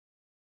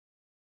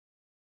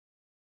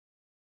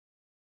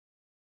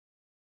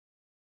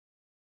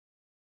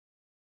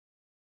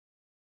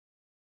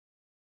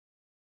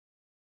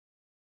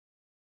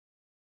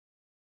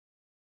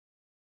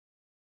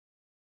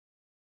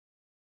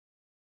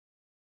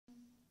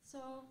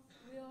So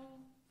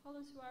we'll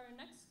follow to our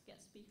next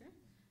guest speaker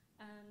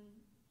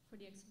for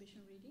the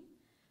exhibition reading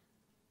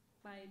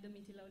by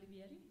Domitilla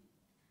Olivieri.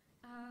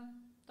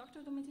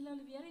 Dr. Domitilla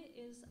Olivieri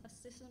is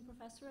assistant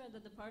professor at the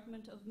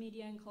Department of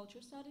Media and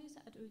Culture Studies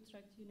at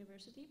Utrecht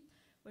University,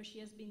 where she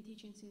has been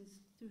teaching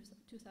since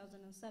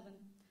 2007.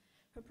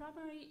 Her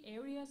primary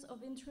areas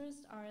of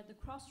interest are at the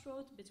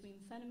crossroads between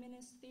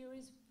feminist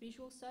theories,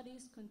 visual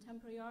studies,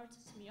 contemporary art,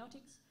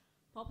 semiotics,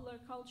 popular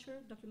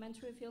culture,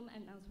 documentary film,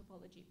 and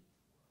anthropology.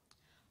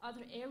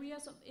 Other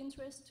areas of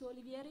interest to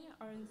Olivieri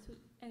are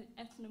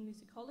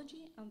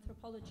ethnomusicology,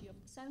 anthropology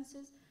of the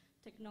senses,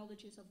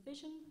 technologies of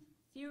vision,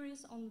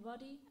 theories on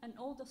body, and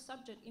all the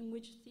subject in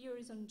which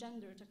theories on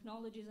gender,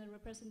 technologies, and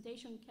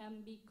representation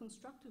can be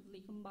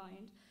constructively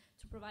combined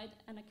to provide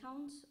an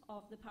account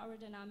of the power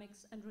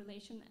dynamics and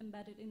relation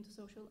embedded into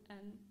social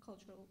and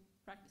cultural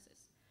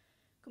practices.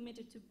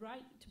 Committed to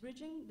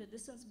bridging the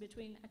distance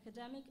between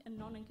academic and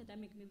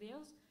non-academic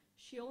milieus,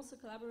 she also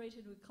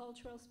collaborated with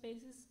cultural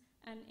spaces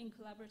and in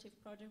collaborative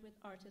projects with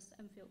artists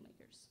and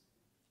filmmakers.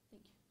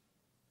 Thank you.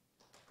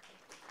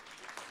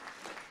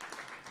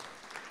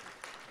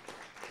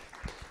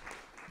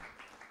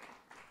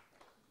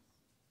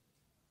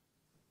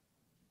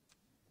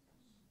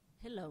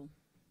 Hello.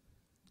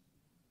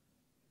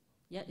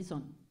 Yeah, it's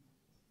on.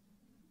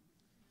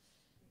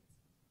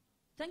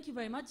 Thank you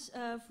very much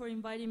for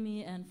inviting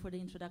me and for the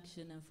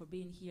introduction and for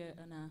being here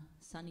on a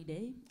sunny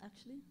day,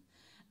 actually.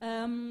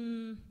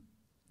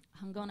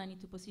 Hang on, I need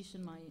to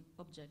position my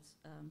objects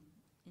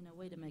in a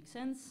way that makes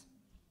sense.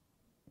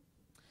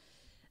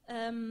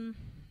 There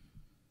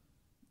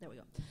we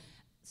go.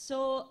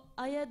 So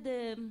I had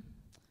the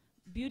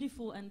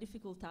beautiful and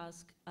difficult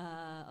task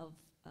of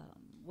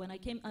when I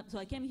came. So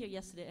I came here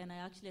yesterday, and I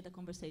actually had a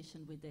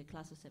conversation with the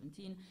class of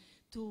 17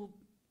 to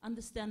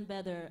understand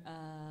better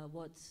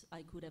what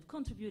I could have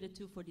contributed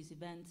to for this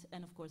event,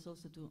 and of course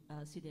also to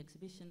see the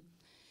exhibition.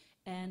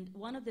 And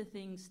one of the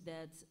things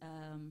that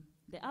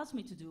they asked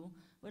me to do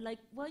were like,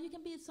 well, you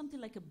can be something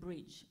like a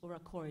bridge or a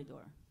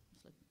corridor.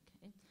 It's like,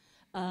 okay.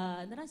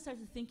 And then I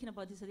started thinking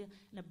about this idea,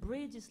 and a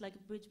bridge is like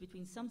a bridge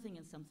between something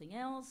and something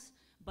else,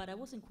 but I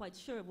wasn't quite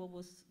sure what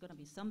was going to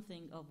be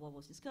something of what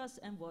was discussed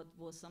and what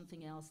was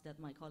something else that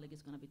my colleague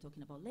is going to be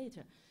talking about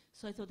later.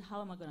 So I thought,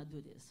 how am I going to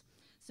do this?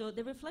 So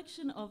the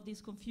reflection of this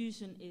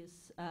confusion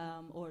is,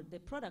 or the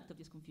product of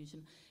this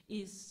confusion,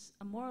 is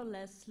a more or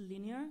less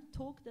linear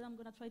talk that I'm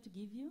going to try to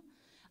give you.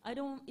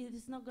 It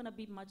is not going to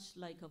be much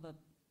like of a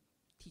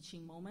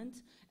teaching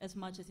moment, as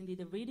much as indeed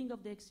a reading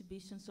of the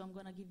exhibition. So I'm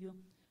going to give you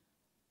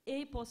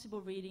a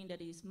possible reading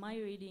that is my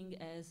reading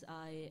as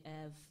I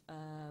have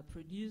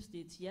produced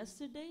it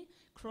yesterday,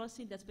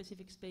 crossing that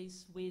specific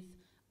space with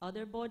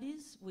other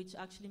bodies, which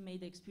actually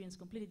made the experience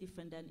completely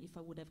different than if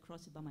I would have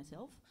crossed it by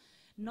myself.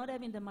 Not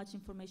having that much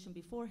information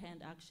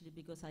beforehand, actually,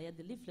 because I had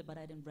the leaflet, but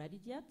I hadn't read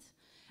it yet.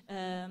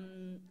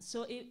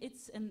 So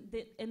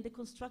the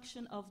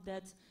construction of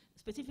that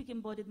specific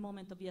embodied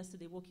moment of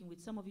yesterday, working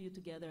with some of you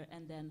together,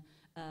 and then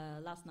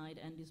last night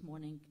and this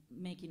morning,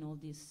 making all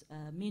these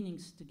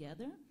meanings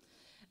together.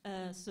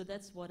 So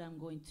that's what I'm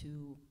going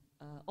to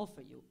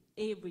offer you,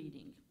 a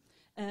reading.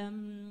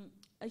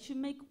 I should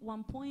make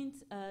one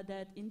point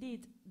that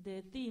indeed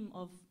the theme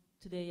of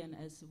today, and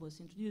as was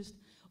introduced,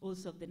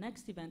 also of the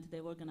next event they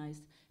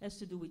organized, has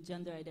to do with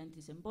gender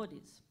identities and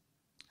bodies.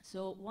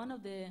 So one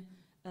of the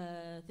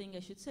things I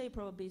should say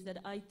probably is that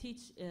I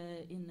teach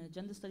in a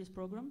gender studies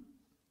program,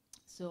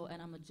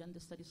 and I'm a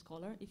gender studies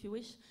scholar, if you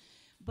wish.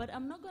 But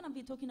I'm not going to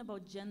be talking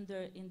about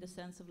gender in the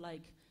sense of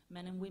like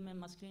men and women,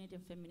 masculinity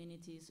and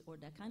femininities, or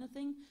that kind of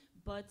thing.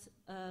 But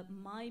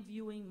my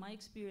viewing, my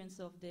experience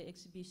of the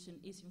exhibition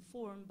is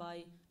informed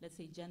by, let's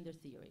say, gender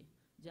theory.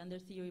 Gender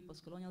theory,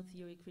 post-colonial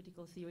theory,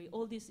 critical theory,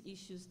 all these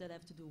issues that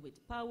have to do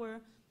with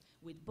power,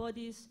 with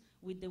bodies,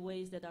 with the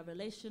ways that our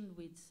relation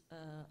with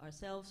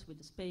ourselves, with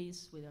the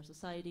space, with our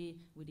society,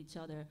 with each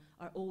other,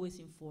 are always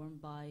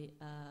informed by,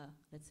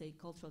 let's say,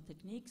 cultural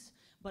techniques,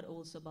 but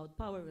also about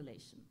power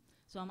relation.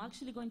 So I'm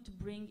actually going to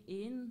bring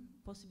in,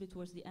 possibly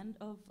towards the end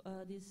of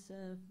these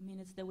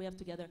minutes that we have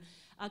together,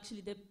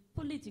 actually the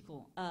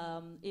political,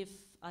 if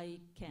I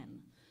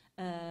can.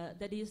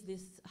 That is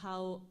this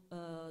how,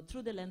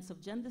 through the lens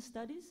of gender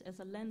studies, as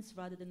a lens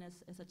rather than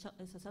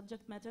as a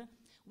subject matter,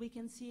 we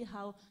can see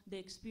how the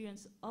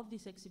experience of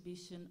this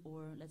exhibition,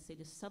 or let's say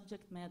the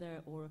subject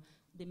matter, or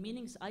the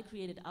meanings I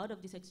created out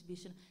of this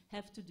exhibition,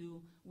 have to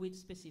do with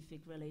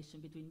specific relation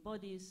between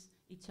bodies,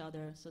 each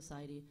other,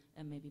 society,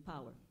 and maybe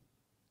power.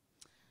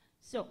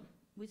 So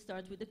we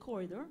start with the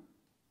corridor.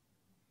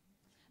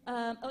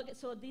 Okay,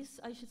 so this,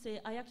 I should say,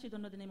 I actually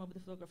don't know the name of the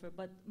photographer,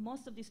 but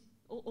most of these,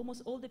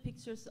 almost all the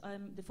pictures,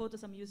 the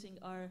photos I'm using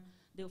are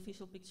the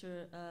official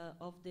picture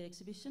of the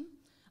exhibition,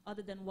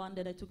 other than one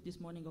that I took this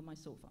morning on my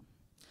sofa.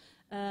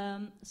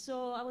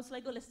 So I was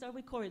like, oh, let's start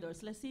with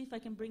corridors. Let's see if I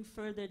can bring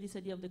further this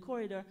idea of the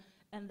corridor.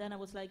 And then I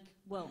was like,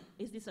 well,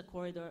 is this a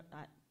corridor?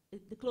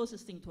 The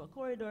closest thing to a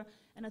corridor.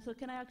 And I thought,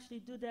 can I actually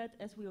do that?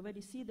 As we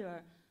already see, there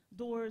are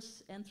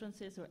doors,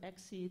 entrances, or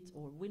exits,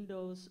 or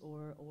windows,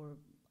 or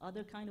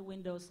other kind of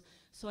windows.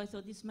 So I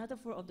thought this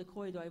metaphor of the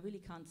corridor, I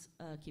really can't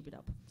keep it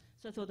up.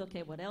 So I thought,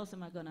 okay, what else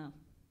am I gonna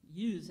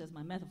use as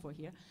my metaphor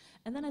here?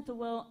 And then I thought,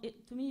 well,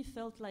 to me it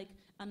felt like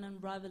an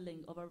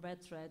unraveling of a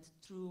red thread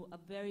through a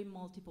very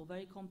multiple,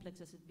 very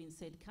complex, as it's been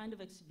said, kind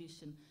of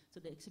exhibition. So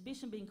the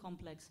exhibition being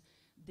complex,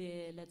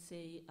 the, let's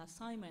say,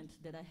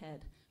 assignment that I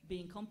had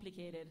being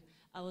complicated,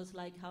 I was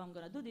like, how I'm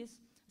gonna do this?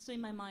 So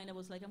in my mind, I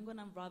was like, I'm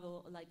gonna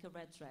unravel like a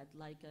red thread,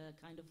 like a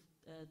kind of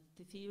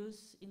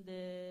Theseus in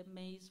the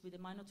maze with the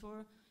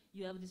Minotaur.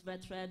 You have this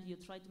red thread, you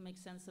try to make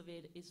sense of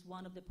it. It's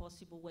one of the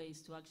possible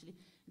ways to actually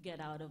get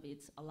out of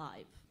it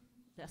alive.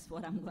 That's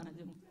what I'm gonna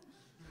do.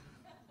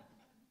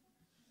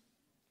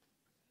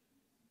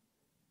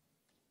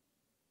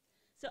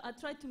 So I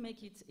tried to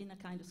make it in a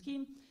kind of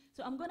scheme.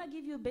 So I'm gonna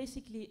give you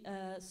basically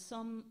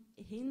some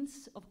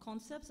hints of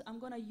concepts. I'm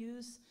gonna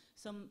use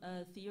some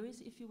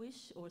theories, if you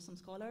wish, or some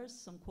scholars,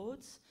 some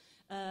quotes.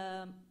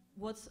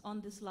 What's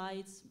on the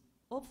slides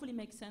hopefully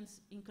makes sense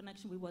in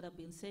connection with what I've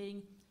been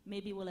saying.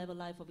 Maybe it will have a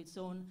life of its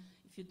own.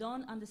 If you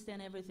don't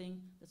understand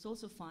everything, that's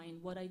also fine.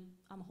 What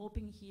I'm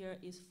hoping here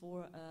is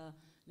for,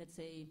 let's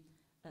say,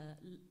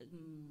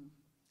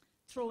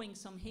 throwing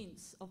some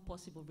hints of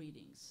possible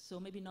readings. So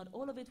maybe not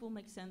all of it will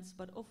make sense,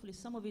 but hopefully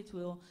some of it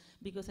will,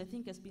 because I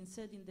think, as been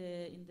said in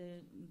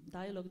the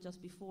dialogue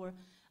just before,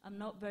 I'm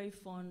not very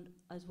fond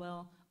as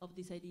well of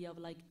this idea of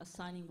like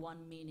assigning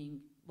one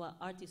meaning. Well,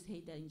 artists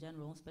hate that in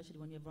general, especially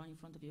when you have Ron in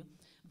front of you.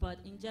 But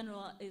in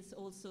general, it's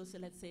also, so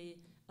let's say,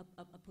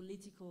 a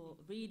political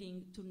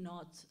reading to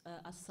not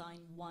assign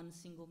one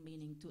single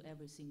meaning to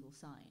every single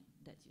sign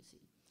that you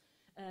see.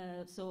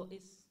 So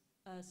it's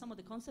some of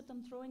the concept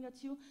I'm throwing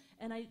at you,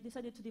 and I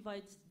decided to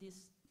divide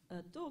this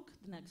talk,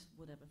 the next,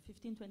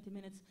 15, 20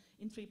 minutes,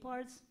 in 3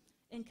 parts: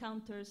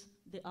 encounters,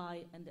 the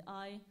eye, and the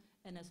eye.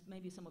 And as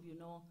maybe some of you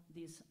know,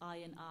 this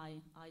eye and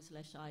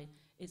eye/eye,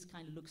 is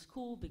kind of looks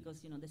cool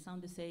because, you know, they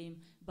sound the same,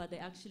 but they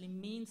actually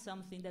mean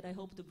something that I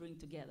hope to bring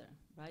together,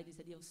 right? This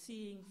idea of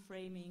seeing,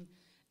 framing,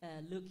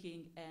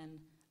 looking, and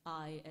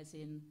eye as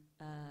in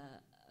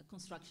a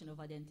construction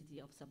of identity,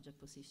 of subject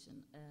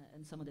position,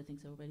 and some of the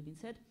things have already been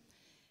said.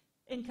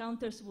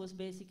 Encounters is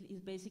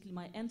basically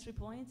my entry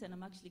point, and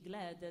I'm actually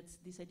glad that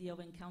this idea of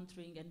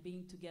encountering and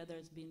being together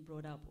has been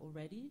brought up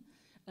already.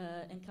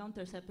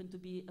 Encounters happened to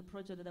be a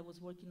project that I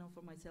was working on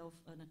for myself,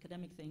 an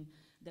academic thing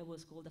that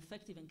was called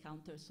Affective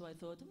Encounters. So I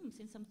thought,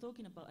 since I'm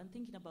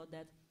thinking about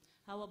that,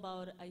 how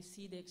about I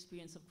see the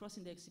experience of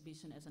crossing the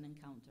exhibition as an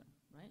encounter,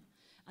 right?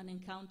 An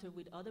encounter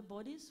with other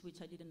bodies,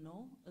 which I didn't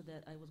know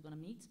that I was going to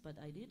meet, but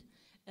I did.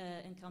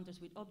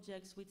 Encounters with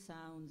objects, with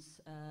sounds,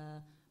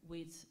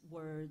 with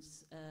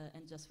words,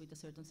 and just with a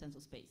certain sense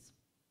of space.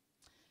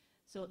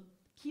 So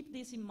keep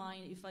this in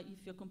mind. If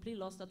you're completely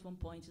lost at one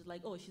point, it's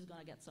like, oh, she's going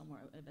to get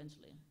somewhere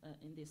eventually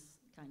in this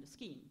kind of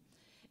scheme.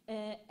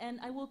 And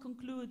I will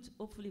conclude,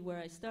 hopefully, where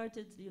I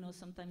started. You know,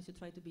 sometimes you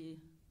try to be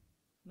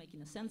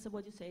making a sense of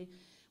what you say,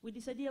 with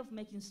this idea of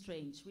making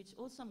strange, which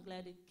also I'm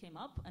glad it came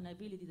up, and I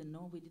really didn't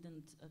know, we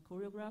didn't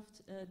choreograph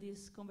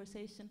this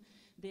conversation.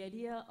 The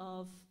idea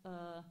of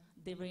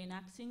the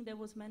reenacting that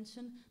was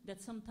mentioned,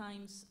 that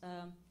sometimes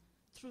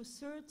through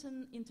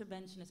certain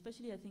intervention,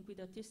 especially I think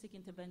with artistic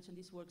intervention,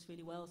 this works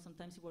really well.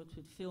 Sometimes it works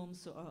with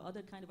films or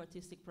other kind of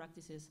artistic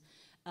practices.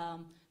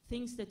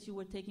 Things that you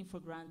were taking for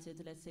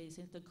granted, let's say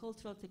certain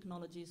cultural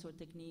technologies or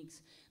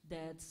techniques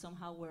that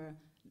somehow were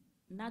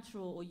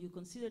natural or you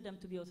consider them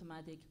to be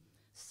automatic,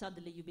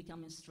 suddenly you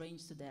become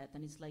estranged to that,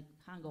 and it's like,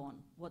 hang on,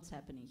 what's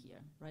happening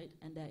here, right?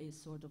 And that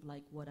is sort of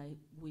like what I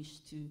wish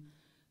to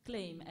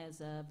claim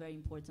as a very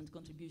important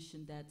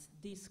contribution that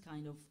this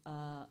kind of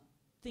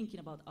thinking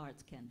about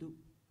art can do.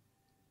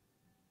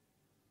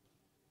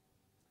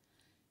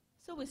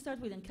 So we start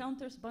with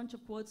encounters, bunch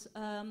of quotes.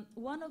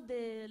 One of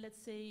the,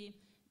 let's say,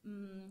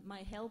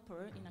 my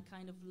helper in a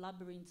kind of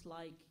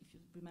labyrinth-like,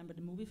 if you remember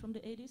the movie from the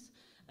 80s,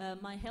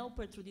 my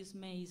helper through this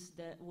maze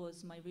that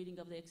was my reading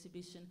of the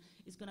exhibition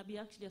is going to be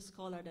actually a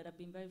scholar that I've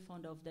been very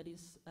fond of, that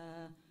is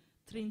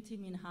Trinity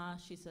Minha.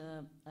 She's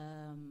a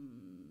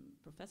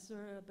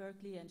professor at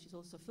Berkeley, and she's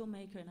also a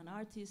filmmaker and an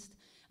artist.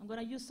 I'm going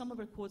to use some of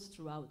her quotes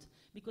throughout,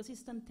 because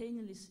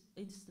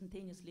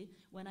instantaneously,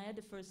 when I had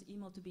the first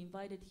email to be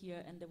invited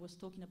here, and they was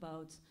talking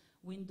about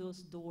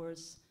windows,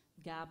 doors,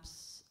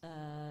 gaps,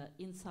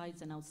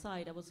 insides and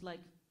outside, I was like,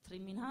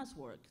 Trinity Minha's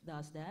work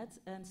does that,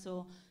 and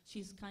so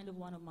she's kind of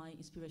one of my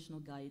inspirational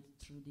guide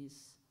through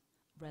this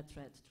red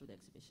thread through the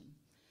exhibition.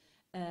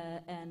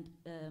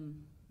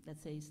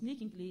 Let's say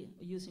sneakingly,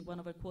 using one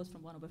of her quotes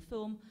from one of her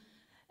film,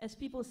 as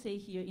people say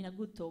here, in a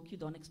good talk, you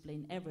don't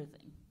explain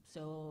everything.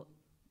 So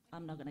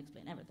I'm not going to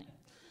explain everything.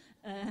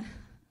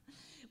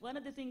 One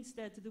of the things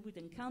that to do with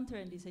encounter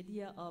and this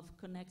idea of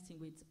connecting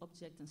with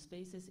objects and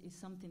spaces is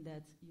something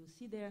that you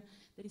see there.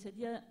 There is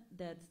idea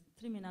that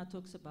Trimina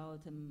talks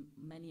about, and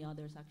many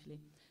others actually,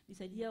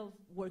 this idea of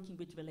working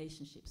with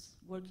relationships,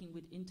 working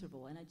with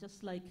interval. And I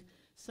just like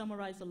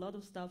summarize a lot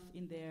of stuff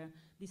in there.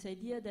 This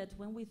idea that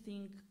when we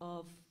think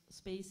of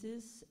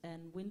spaces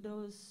and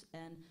windows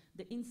and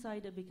the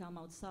inside that become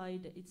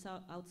outside, it's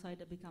outside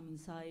that become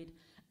inside,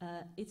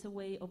 it's a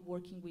way of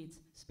working with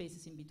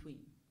spaces in between,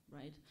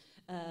 right?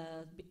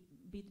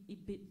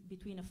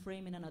 Between a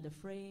frame and another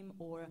frame,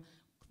 or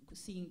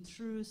seeing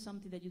through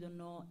something that you don't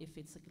know if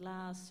it's a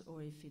glass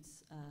or if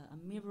it's a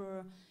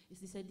mirror.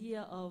 It's this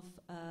idea of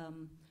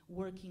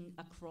working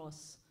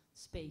across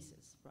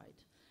spaces,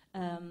 right?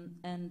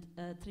 And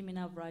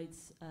Triminav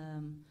writes,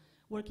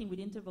 working with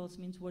intervals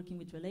means working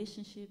with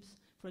relationships,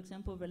 for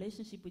example,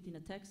 relationship within a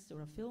text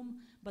or a film,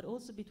 but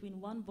also between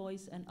one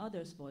voice and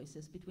others'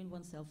 voices, between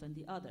oneself and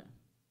the other,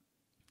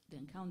 the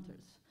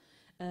encounters.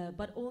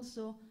 But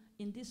also,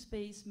 in this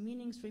space,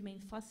 meanings remain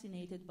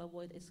fascinated by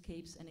what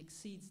escapes and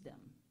exceeds them,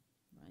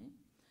 right?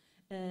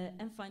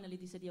 And finally,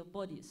 this idea of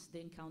bodies,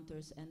 the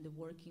encounters and the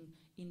working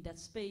in that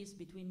space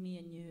between me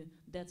and you.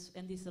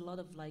 And there's a lot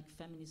of like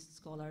feminist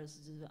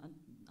scholars,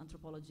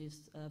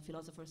 anthropologists,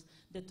 philosophers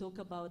that talk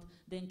about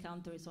the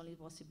encounter is only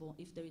possible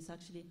if there is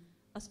actually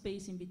a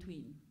space in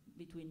between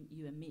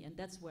you and me, and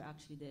that's where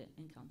actually the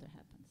encounter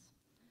happens.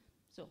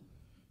 So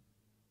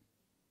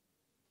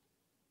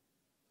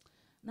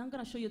now I'm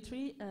going to show you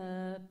 3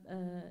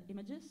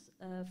 images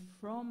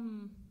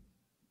from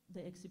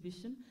the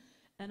exhibition,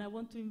 and I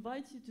want to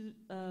invite you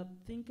to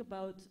think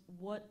about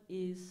what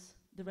is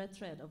the red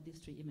thread of these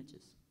 3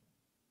 images.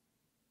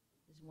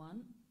 There's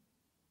one.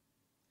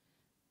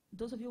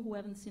 Those of you who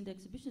haven't seen the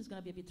exhibition, it's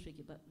going to be a bit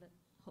tricky, but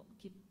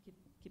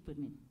keep with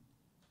me.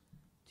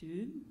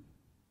 2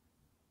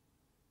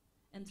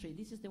 and 3.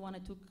 This is the one I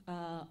took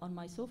on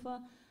my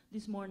sofa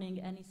this morning,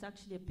 and it's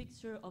actually a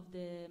picture of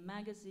the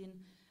magazine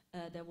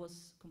that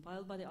was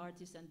compiled by the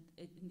artist and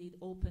indeed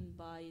opened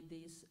by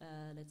this,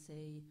 let's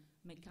say,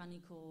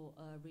 mechanical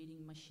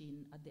reading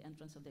machine at the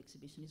entrance of the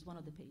exhibition. It's one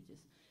of the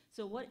pages.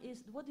 So what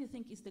do you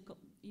think is the,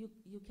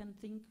 you can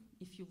think,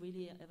 if you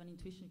really have an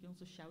intuition, you can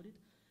also shout it.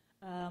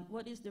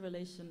 What is the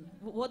relation,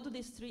 what do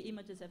these 3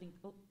 images have in,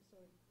 oh,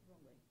 sorry,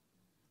 wrong way.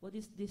 What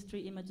is these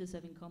 3 images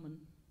have in common?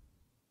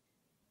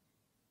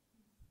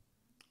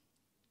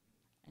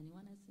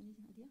 Anyone has any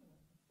idea?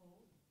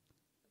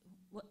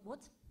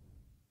 What?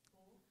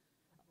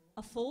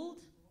 A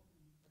fold?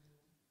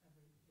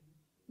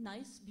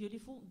 Nice,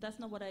 beautiful. That's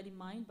not what I had in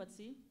mind, but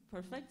see,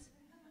 perfect.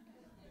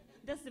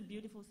 That's the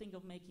beautiful thing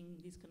of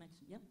making this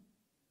connection. Yeah?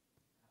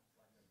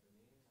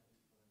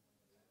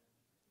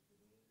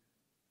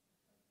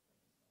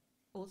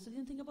 Also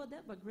didn't think about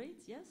that, but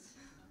great, yes.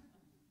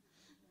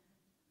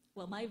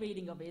 Well, my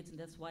reading of it, and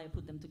that's why I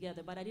put them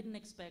together, but I didn't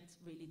expect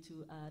really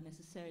to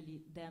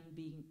necessarily them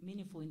being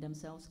meaningful in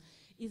themselves,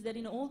 is that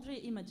in all 3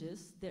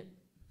 images, there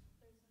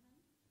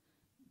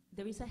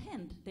is a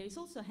hand. There is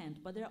also a hand,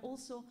 but there are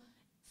also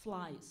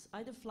flies,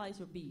 either flies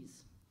or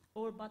bees,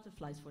 or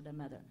butterflies for that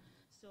matter.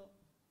 So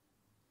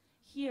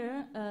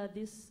here,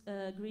 this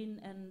green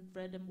and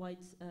red and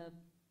white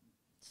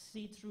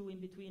see-through in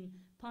between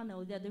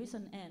panel, there is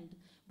an end,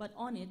 but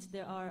on it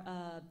there are,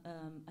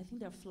 I think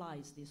there are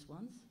flies, these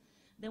ones.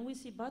 Then we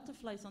see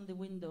butterflies on the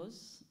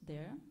windows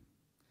there.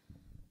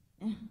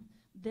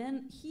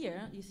 Then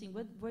here, you see,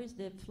 where is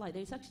the fly?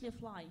 There is actually a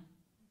fly.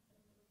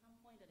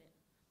 Point at it.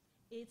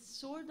 It's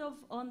sort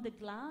of on the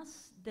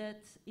glass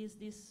that is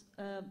this,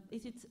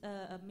 is it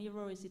a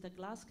mirror, is it a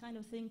glass kind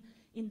of thing?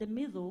 In the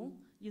middle,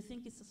 you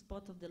think it's a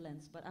spot of the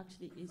lens, but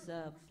actually it's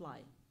a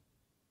fly.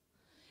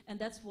 And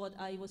that's what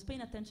I was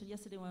paying attention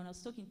yesterday when I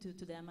was talking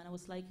to them, and I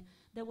was like,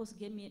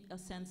 gave me a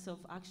sense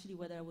of actually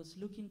whether I was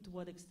looking to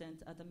what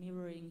extent at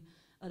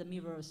a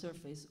mirror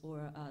surface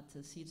or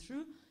at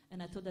see-through,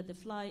 and I thought that the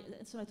fly,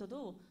 so I thought,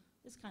 oh,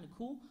 it's kind of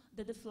cool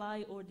that the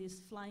fly or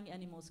these flying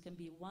animals can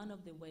be one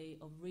of the way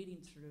of reading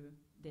through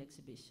the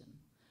exhibition.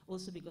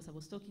 Also because I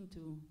was talking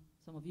to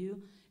some of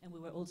you, and we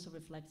were also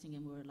reflecting,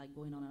 and we were like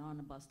going on and on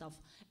about stuff,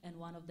 and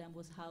one of them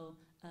was how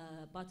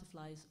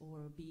butterflies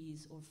or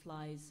bees or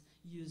flies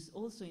used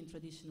also in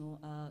traditional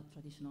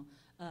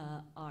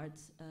art,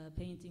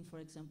 painting, for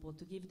example,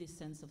 to give this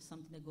sense of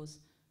something that goes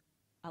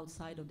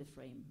outside of the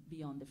frame,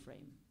 beyond the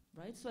frame,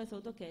 right? So I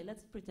thought, okay,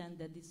 let's pretend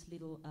that this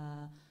little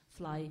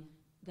fly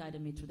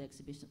guided me through the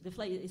exhibition. The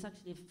fly is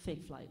actually a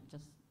fake fly,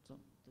 just so to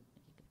make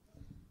it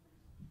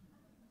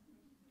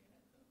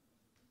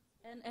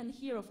clear. And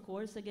here, of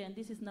course, again,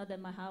 this is not that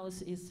my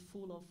house is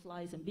full of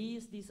flies and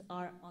bees. These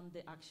are on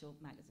the actual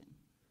magazine.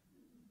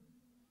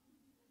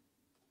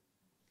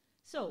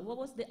 So what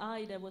was the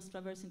eye that was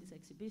traversing this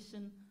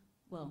exhibition?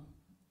 Well,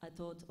 I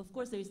thought, of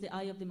course, there is the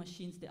eye of the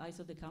machines, the eyes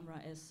of the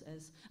camera as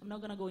I'm not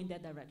going to go in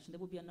that direction. There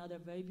will be another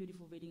very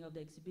beautiful reading of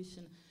the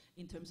exhibition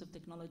in terms of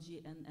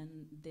technology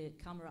and the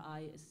camera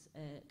eyes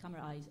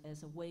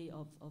as a way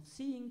of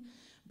seeing.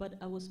 But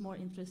I was more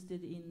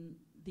interested in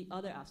the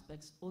other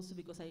aspects, also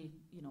because I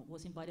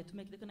was invited to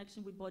make the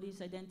connection with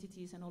bodies,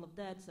 identities, and all of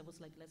that. So I was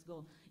like, let's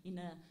go in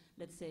a,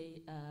 let's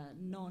say,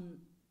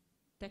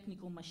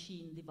 non-technical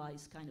machine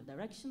device kind of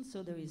direction.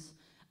 So there is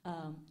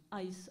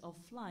eyes of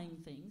flying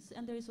things,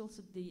 and there is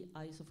also the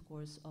eyes, of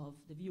course, of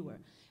the viewer.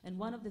 And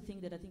one of the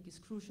things that I think is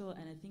crucial,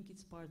 and I think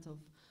it's part of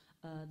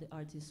the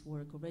artist's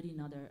work already in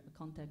other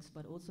contexts,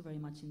 but also very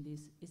much in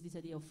this, is this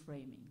idea of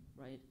framing,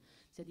 right?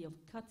 This idea of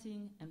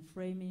cutting and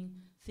framing.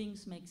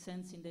 Things make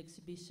sense in the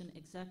exhibition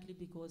exactly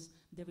because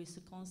there is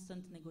a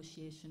constant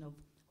negotiation of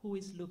who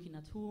is looking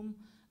at whom,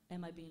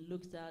 am I being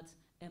looked at,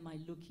 am I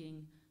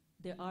looking.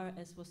 There are,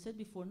 as was said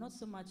before, not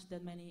so much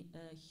that many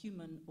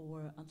human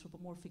or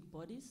anthropomorphic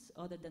bodies,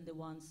 other than the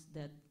ones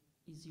that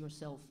is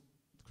yourself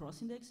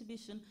crossing the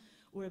exhibition,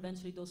 or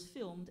eventually those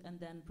filmed and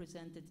then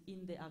presented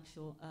in the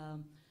actual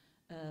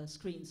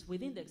screens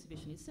within the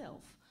exhibition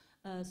itself.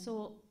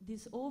 So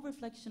this whole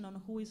reflection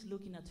on who is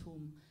looking at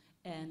whom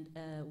and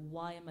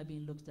why am I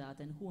being looked at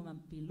and who am I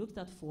being looked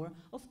at for,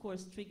 of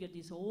course, triggered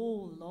this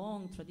whole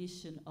long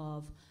tradition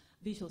of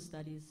visual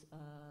studies,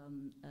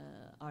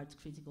 art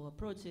critical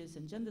approaches,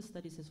 and gender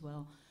studies as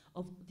well,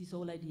 of this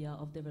whole idea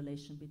of the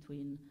relation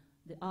between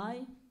the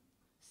eye,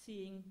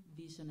 seeing,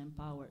 vision, and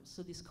power.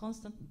 So this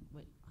constant,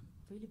 wait, I'm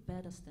really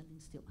bad at standing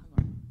still, hang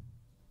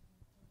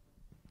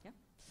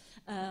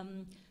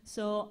on.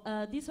 So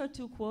these are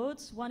two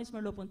quotes. One is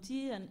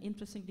Merleau-Ponty, and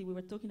interestingly, we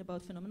were talking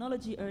about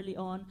phenomenology early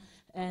on,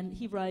 and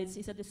he writes,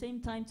 "It's at the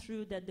same time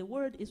true that the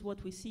world is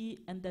what we see,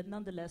 and that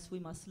nonetheless we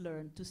must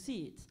learn to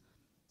see it."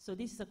 So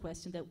this is a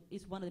question that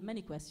is one of the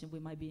many questions we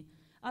might be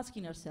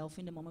asking ourselves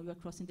in the moment we are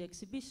crossing the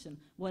exhibition.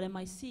 What am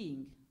I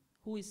seeing?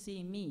 Who is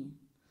seeing me?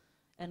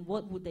 And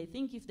what would they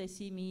think if they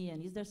see me?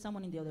 And is there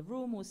someone in the other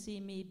room who's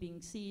seeing me being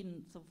seen,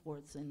 and so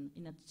forth, and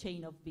in a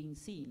chain of being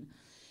seen?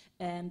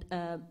 And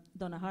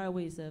Donna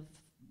Haraway is a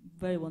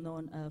very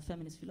well-known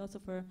feminist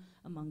philosopher,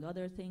 among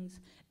other things,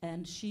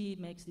 and she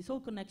makes this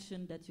whole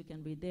connection that you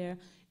can read there,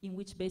 in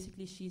which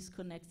basically she's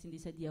connecting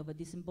this idea of a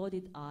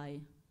disembodied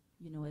eye,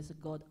 you know, as a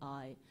God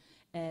eye,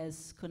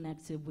 as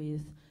connected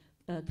with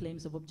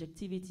claims of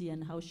objectivity,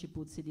 and how she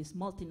puts it, this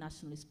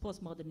multinationalist,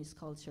 postmodernist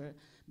culture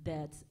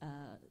that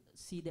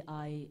see the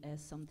eye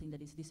as something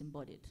that is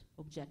disembodied,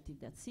 objective,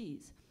 that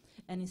sees.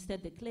 And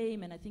instead the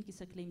claim, and I think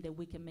it's a claim that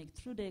we can make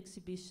through the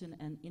exhibition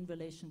and in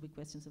relation with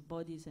questions of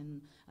bodies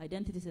and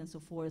identities and so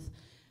forth,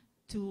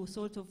 to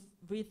sort of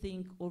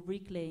rethink or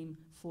reclaim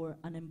for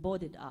an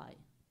embodied eye,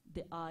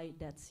 the eye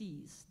that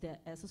sees,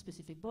 that as a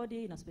specific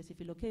body in a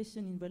specific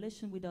location in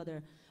relation with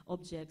other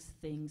objects,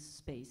 things,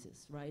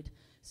 spaces, right?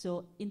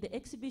 So in the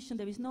exhibition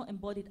there is no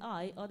embodied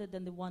eye other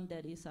than the one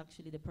that is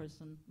actually the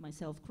person,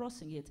 myself,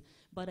 crossing it,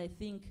 but I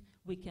think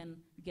we can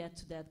get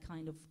to that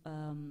kind of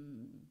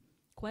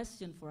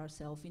question for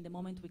ourselves in the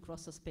moment we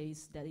cross a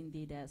space that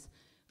indeed has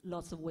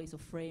lots of ways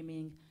of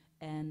framing,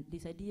 and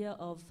this idea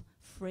of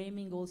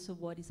framing also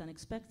what is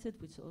unexpected,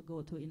 which I'll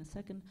go to in a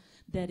second,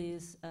 that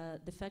is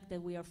the fact that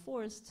we are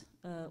forced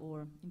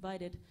or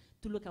invited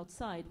to look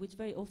outside, which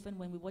very often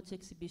when we watch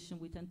exhibition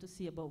we tend to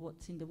see about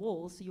what's in the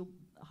walls, so you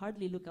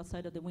hardly look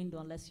outside of the window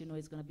unless you know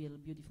it's going to be a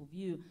beautiful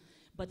view.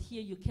 But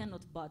here you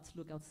cannot but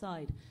look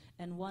outside,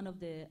 and one of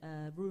the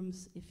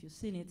rooms, if you've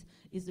seen it,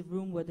 is the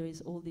room where there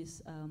is all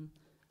these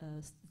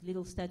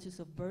little statues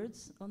of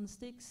birds on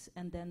sticks,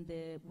 and then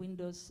the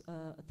windows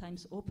at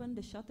times open,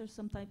 the shutter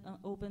sometimes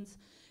opens,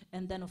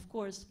 and then of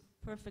course,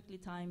 perfectly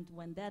timed,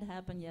 when that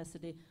happened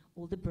yesterday,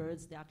 all the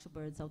birds, the actual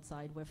birds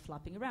outside, were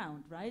flapping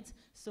around, right?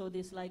 So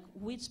there's like,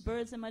 which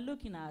birds am I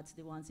looking at?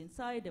 The ones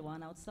inside, the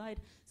one outside.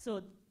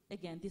 So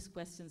again, these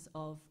questions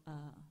of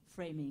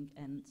framing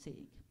and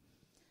seeing.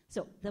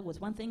 So that was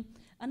one thing.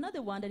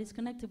 Another one that is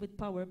connected with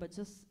power, but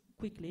just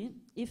quickly,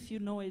 if you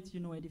know it,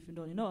 you know it, if you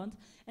don't, you don't.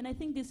 And I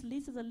think this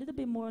leads us a little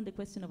bit more on the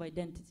question of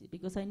identity,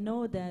 because I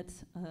know that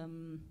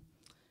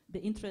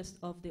the interest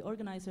of the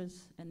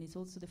organizers, and it's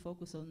also the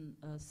focus on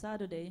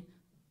Saturday,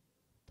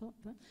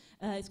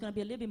 it's going to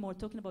be a little bit more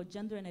talking about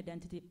gender and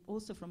identity,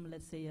 also from,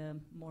 let's say, a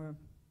more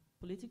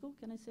political,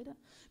 can I say that,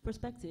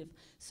 perspective.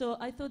 So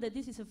I thought that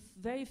this is a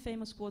very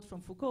famous quote from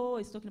Foucault.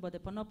 He's talking about the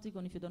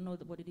panopticon. If you don't know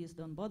what it is,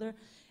 don't bother.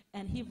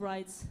 And he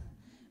writes,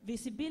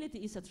 "Visibility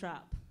is a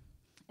trap."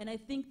 And I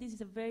think this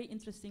is a very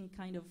interesting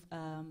kind of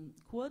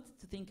quote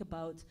to think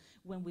about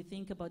when we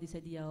think about this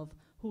idea of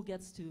who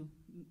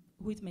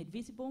is made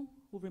visible,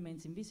 who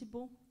remains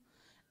invisible,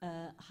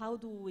 how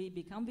do we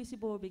become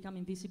visible or become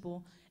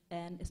invisible,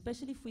 and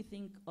especially if we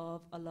think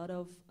of a lot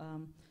of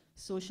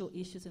social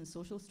issues and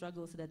social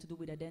struggles that have to do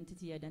with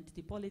identity,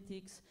 identity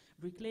politics,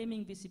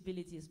 reclaiming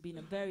visibility has been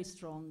a very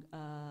strong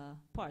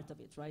part of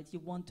it, right? You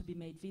want to be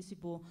made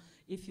visible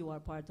if you are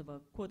part of a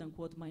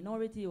quote-unquote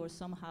minority, or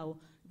somehow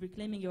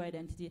reclaiming your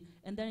identity.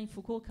 And then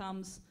Foucault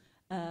comes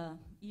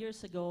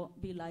years ago,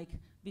 be like,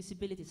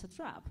 visibility is a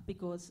trap,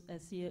 because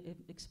as he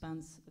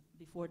expands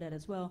before that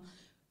as well,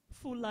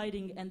 full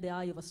lighting and the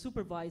eye of a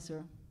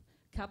supervisor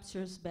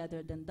captures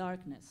better than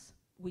darkness,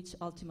 which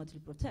ultimately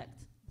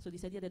protect. So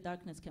this idea that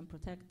darkness can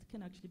protect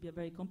can actually be a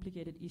very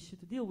complicated issue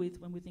to deal with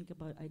when we think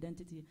about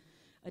identity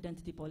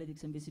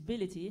politics and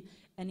visibility.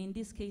 And in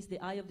this case, the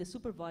eye of the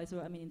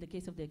supervisor, I mean, in the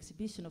case of the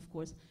exhibition, of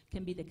course,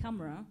 can be the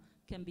camera,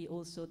 can be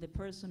also the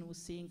person who's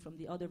seeing from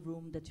the other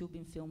room that you've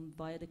been filmed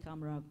via the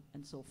camera,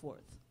 and so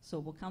forth. So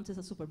what counts as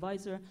a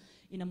supervisor,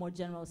 in a more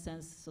general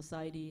sense,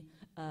 society,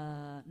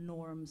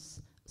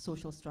 norms,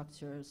 social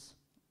structures,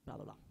 blah,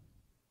 blah, blah.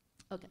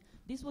 Okay,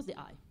 this was the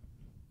eye.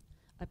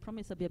 I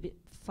promise I'll be a bit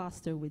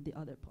faster with the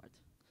other part.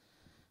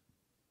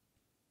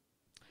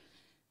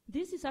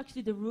 This is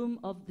actually the room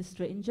of the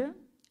stranger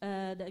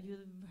that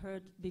you've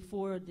heard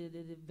before, the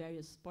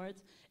various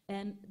parts.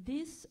 And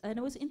this, and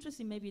it was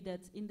interesting maybe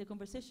that in the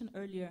conversation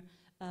earlier,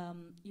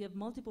 you have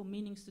multiple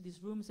meanings to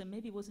these rooms, and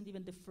maybe it wasn't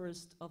even the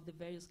first of the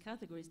various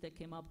categories that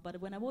came up.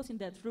 But when I was in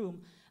that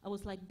room, I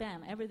was like,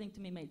 bam, everything to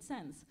me made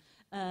sense.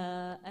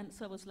 And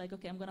so I was like,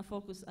 okay, I'm going to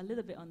focus a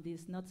little bit on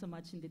this, not so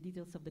much in the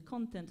details of the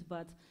content,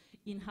 but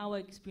in how I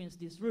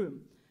experienced this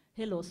room.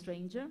 Hello,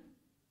 stranger.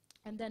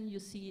 And then you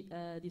see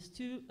these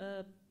two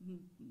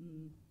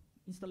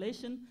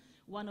installations.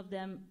 One of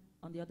them,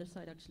 on the other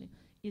side actually,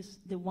 is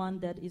the one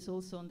that is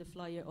also on the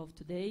flyer of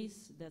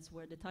today's. That's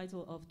where the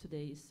title of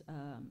today's,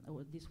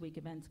 or this week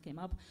event came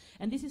up.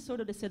 And this is sort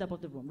of the setup of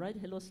the room, right?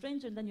 Hello,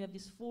 stranger. And then you have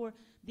these four,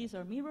 these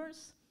are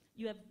mirrors.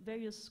 You have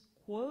various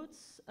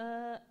quotes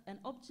and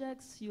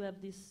objects. You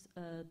have this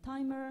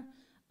timer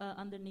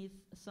underneath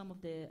some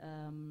of the,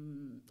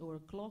 or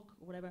clock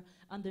or whatever,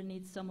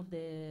 underneath some of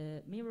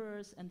the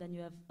mirrors. And then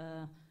you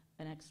have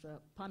an extra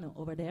panel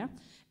over there.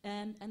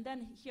 And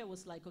then here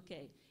was like,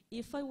 okay,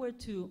 if I were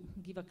to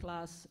give a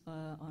class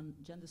on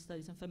gender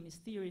studies and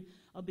feminist theory,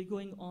 I'll be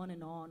going on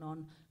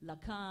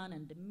Lacan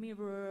and the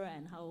mirror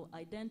and how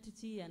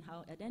identity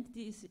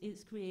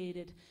is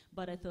created,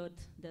 but I thought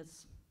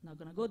that's not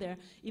gonna go there,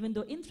 even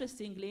though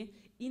interestingly,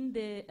 in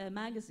the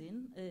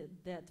magazine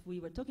that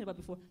we were talking about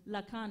before,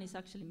 Lacan is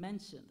actually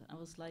mentioned. I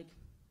was like,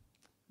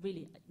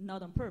 really,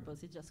 not on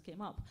purpose, it just came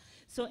up.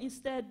 So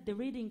instead, the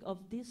reading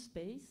of this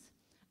space,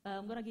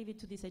 I'm gonna give it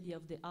to this idea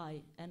of the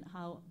I, and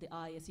how the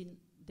I, as in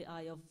the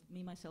I of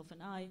me, myself,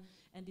 and I,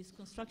 and this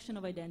construction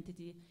of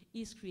identity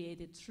is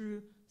created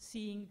through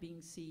seeing,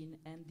 being seen,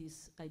 and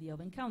this idea of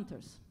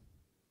encounters.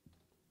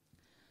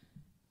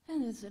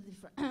 And there's a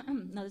different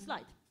another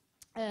slide.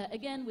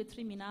 Again, with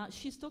Trimina,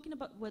 she's talking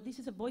about, well, this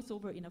is a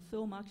voiceover in a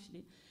film,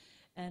 actually,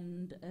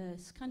 and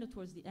it's kind of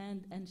towards the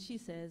end, and she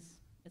says,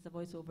 as a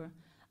voiceover,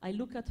 I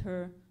look at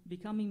her,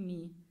 becoming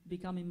me,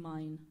 becoming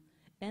mine,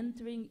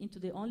 entering into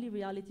the only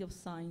reality of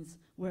signs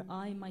where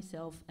I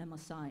myself am a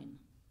sign.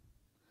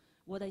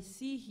 What I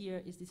see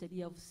here is this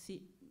idea of,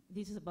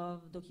 this is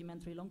above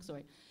documentary long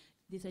story,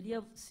 this idea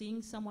of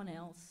seeing someone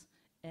else,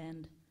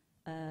 and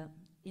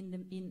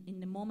in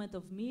the moment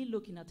of me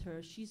looking at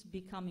her, she's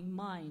becoming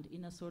mine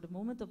in a sort of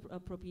moment of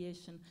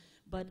appropriation,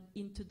 but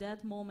into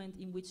that moment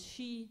in which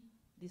she,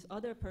 this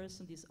other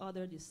person, this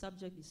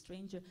subject, this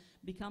stranger,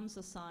 becomes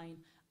a sign,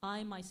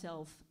 I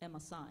myself am a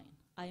sign.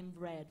 I am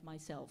read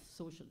myself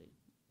socially,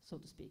 so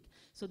to speak.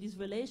 So this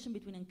relation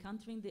between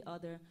encountering the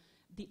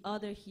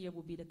other here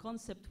would be the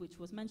concept which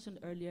was mentioned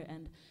earlier,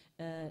 and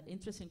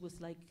interesting was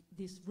like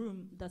this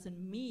room doesn't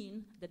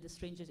mean that the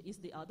stranger is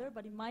the other,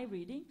 but in my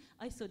reading,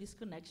 I saw this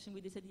connection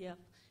with this idea of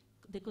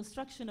the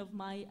construction of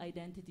my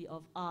identity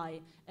of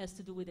I has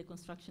to do with the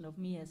construction of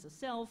me as a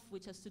self,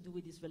 which has to do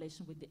with this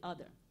relation with the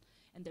other.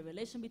 And the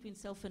relation between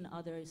self and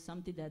other is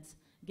something that,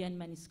 again,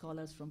 many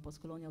scholars from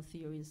postcolonial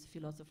theories,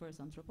 philosophers,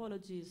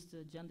 anthropologists,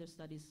 gender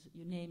studies,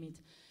 you name it,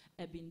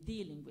 have been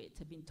dealing with,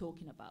 have been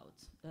talking about.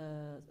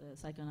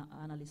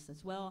 Psychoanalysts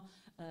as well.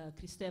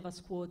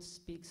 Kristeva's quote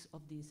speaks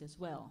of this as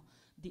well.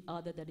 The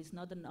other that is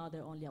not an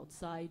other only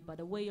outside, but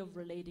a way of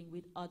relating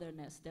with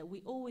otherness that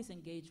we always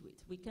engage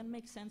with. We can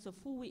make sense of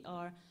who we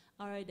are,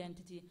 our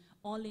identity,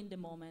 only in the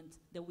moment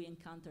that we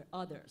encounter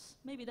others.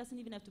 Maybe it doesn't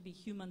even have to be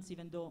humans,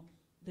 even though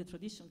the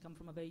tradition comes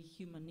from a very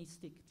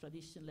humanistic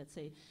tradition, let's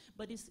say,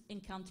 but it's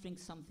encountering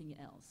something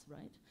else,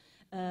 right?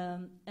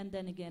 And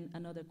then again,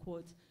 another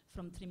quote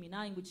from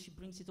Trimina, in which she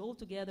brings it all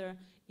together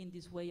in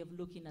this way of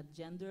looking at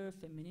gender,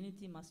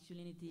 femininity,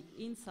 masculinity,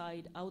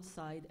 inside,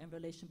 outside, and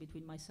relation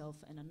between myself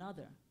and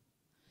another.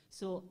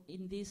 So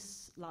in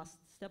this last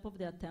step of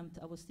the attempt,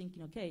 I was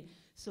thinking, okay,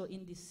 so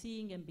in this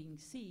seeing and being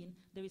seen,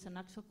 there is an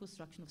actual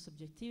construction of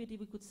subjectivity,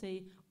 we could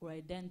say, or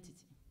identity,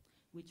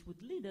 which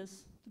would lead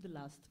us to the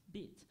last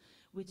bit,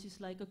 which is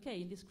like, okay,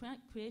 in this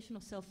creation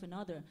of self and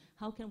other,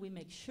 how can we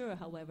make sure,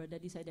 however,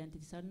 that these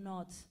identities are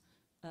not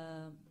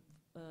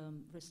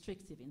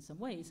restrictive in some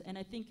ways? And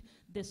I think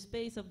the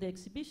space of the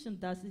exhibition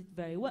does it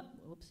very well.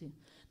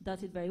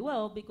 Does it very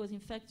well, because in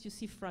fact you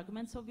see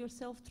fragments of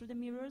yourself through the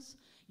mirrors,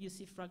 you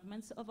see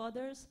fragments of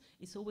others.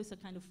 It's always a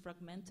kind of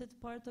fragmented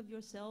part of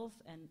yourself,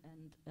 and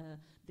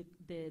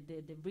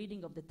the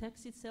reading of the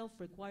text itself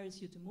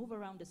requires you to move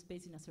around the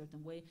space in a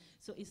certain way.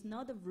 So it's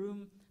not a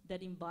room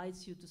that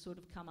invites you to sort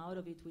of come out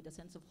of it with a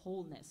sense of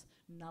wholeness.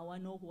 Now I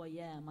know who I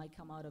am, I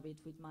come out of it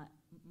with my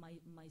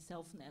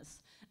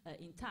selfness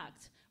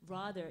intact.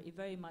 Rather, it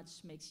very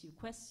much makes you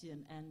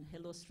question, and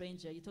hello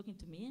stranger, are you talking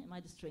to me? Am I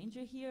the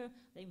stranger here?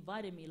 They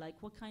invited me, like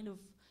what kind of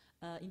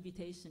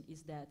invitation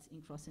is that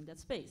in crossing that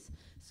space?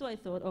 So I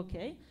thought,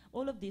 okay,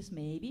 all of this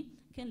maybe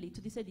can lead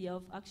to this idea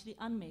of actually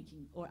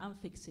unmaking or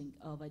unfixing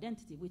of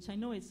identity, which I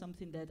know is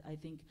something that I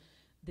think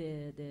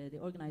the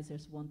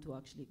organizers want to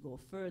actually go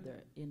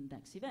further in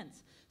next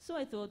events. So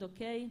I thought,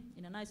 okay,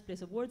 in a nice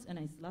place of words, a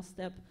nice last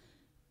step,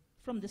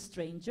 from the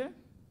stranger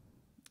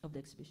of the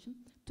exhibition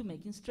to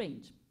making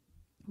strange,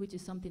 which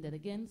is something that,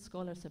 again,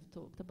 scholars have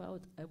talked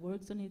about. I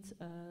worked on it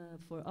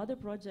for other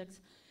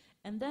projects,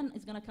 And then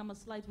it's gonna come a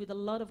slide with a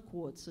lot of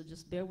quotes, so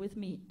just bear with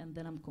me, and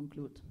then I'm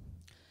conclude.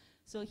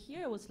 So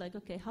here I was like,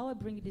 okay, how I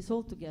bring this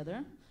all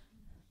together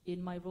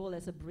in my role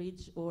as a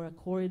bridge or a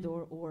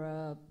corridor or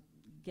a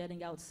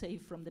getting out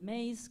safe from the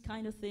maze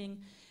kind of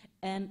thing.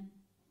 And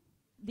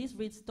this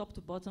reads top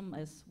to bottom,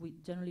 as we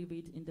generally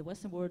read in the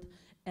Western world.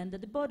 And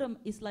at the bottom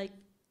is like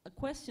a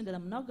question that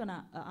I'm not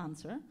gonna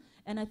answer.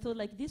 And I thought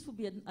like this would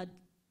be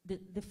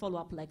the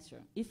follow-up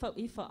lecture. If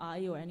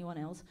I or anyone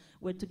else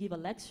were to give a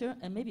lecture,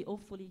 and maybe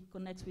hopefully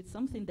connects with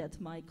something that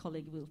my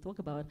colleague will talk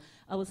about,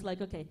 I was like,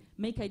 okay,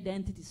 make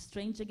identity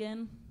strange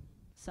again.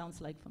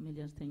 Sounds like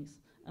familiar things,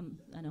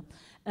 I know.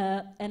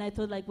 And I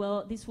thought like,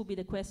 well, this will be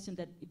the question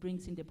that it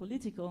brings in the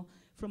political,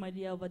 from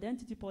idea of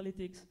identity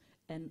politics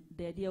and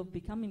the idea of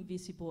becoming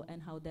visible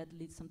and how that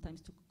leads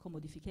sometimes to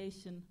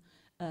commodification,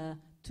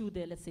 to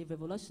the, let's say,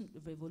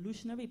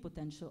 revolutionary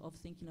potential of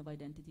thinking of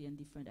identity and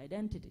different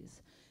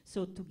identities.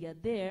 So to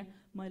get there,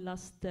 my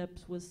last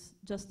steps was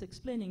just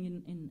explaining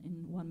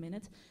in 1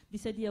 minute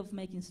this idea of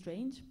making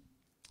strange.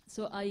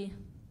 So I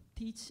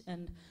teach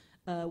and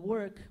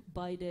work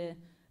by the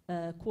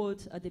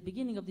quote at the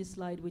beginning of this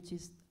slide, which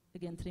is,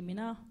 again,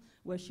 Trémina,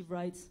 where she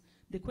writes,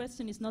 "The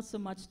question is not so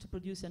much to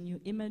produce a new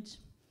image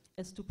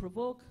as to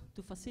provoke,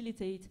 to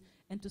facilitate,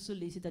 and to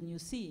solicit a new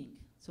seeing."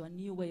 So a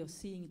new way of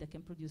seeing that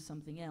can produce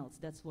something else.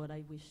 That's what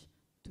I wish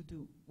to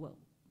do, well,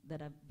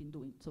 that I've been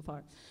doing so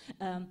far.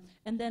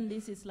 And then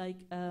this is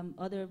like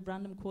other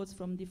random quotes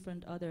from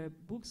different other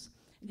books.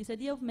 This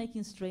idea of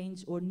making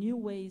strange or new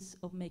ways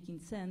of making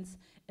sense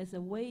as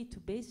a way to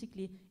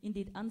basically,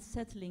 indeed,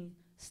 unsettling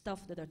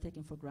stuff that are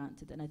taken for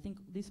granted. And I think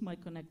this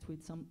might connect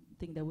with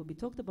something that will be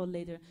talked about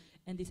later,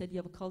 and this idea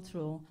of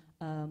cultural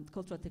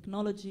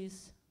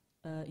technologies,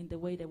 in the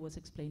way that was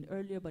explained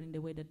earlier, but in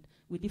the way that,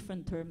 with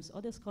different terms,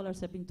 other scholars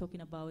have been talking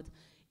about,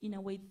 in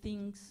a way,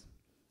 things,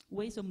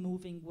 ways of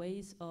moving,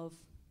 ways of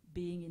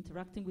being,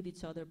 interacting with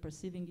each other,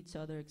 perceiving each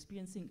other,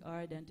 experiencing our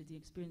identity,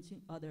 experiencing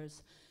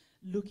others,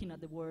 looking at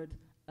the world,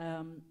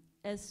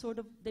 as sort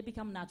of, they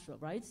become natural,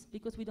 right?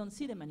 Because we don't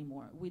see them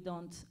anymore. We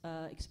don't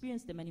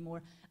experience them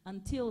anymore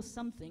until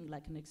something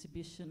like an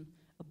exhibition,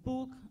 a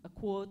book, a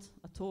quote,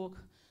 a talk,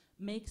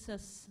 makes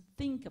us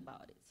think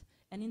about it.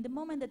 And in the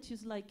moment that you're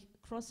like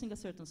crossing a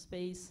certain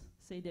space,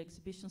 say the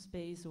exhibition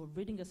space or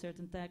reading a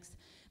certain text,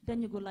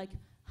 then you go like,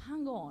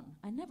 hang on,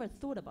 I never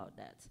thought about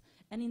that.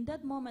 And in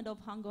that moment of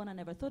hang on, I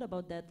never thought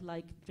about that,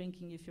 like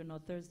drinking if you're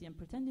not thirsty and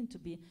pretending to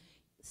be,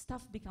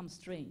 stuff becomes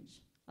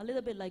strange. A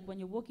little bit like when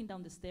you're walking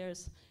down the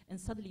stairs and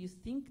suddenly you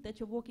think that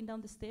you're walking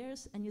down the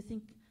stairs and you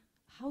think,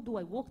 how do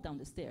I walk down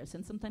the stairs?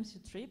 And sometimes you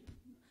trip.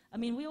 I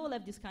mean, we all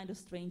have this kind of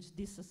strange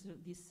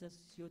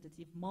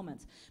dissociative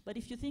moments. But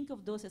if you think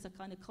of those as a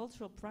kind of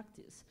cultural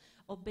practice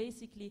of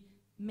basically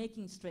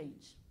making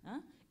strange,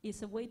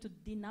 it's a way to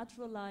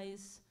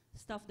denaturalize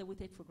stuff that we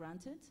take for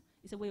granted.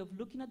 It's a way of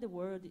looking at the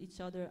world, each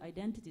other,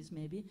 identities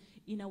maybe,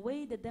 in a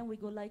way that then we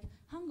go like,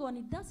 hang on,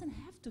 it doesn't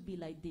have to be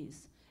like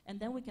this. And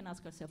then we can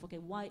ask ourselves, okay,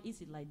 why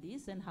is it like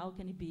this? And how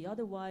can it be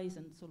otherwise?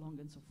 And so on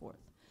and so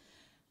forth.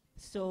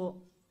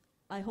 So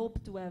I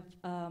hope to have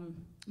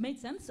made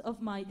sense of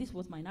this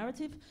was my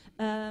narrative.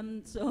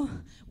 So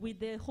with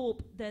the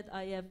hope that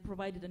I have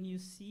provided a new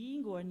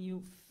seeing or a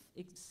new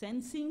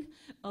sensing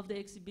of the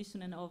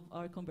exhibition and of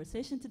our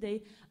conversation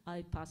today,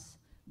 I pass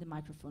the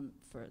microphone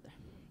further.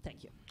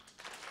 Thank you.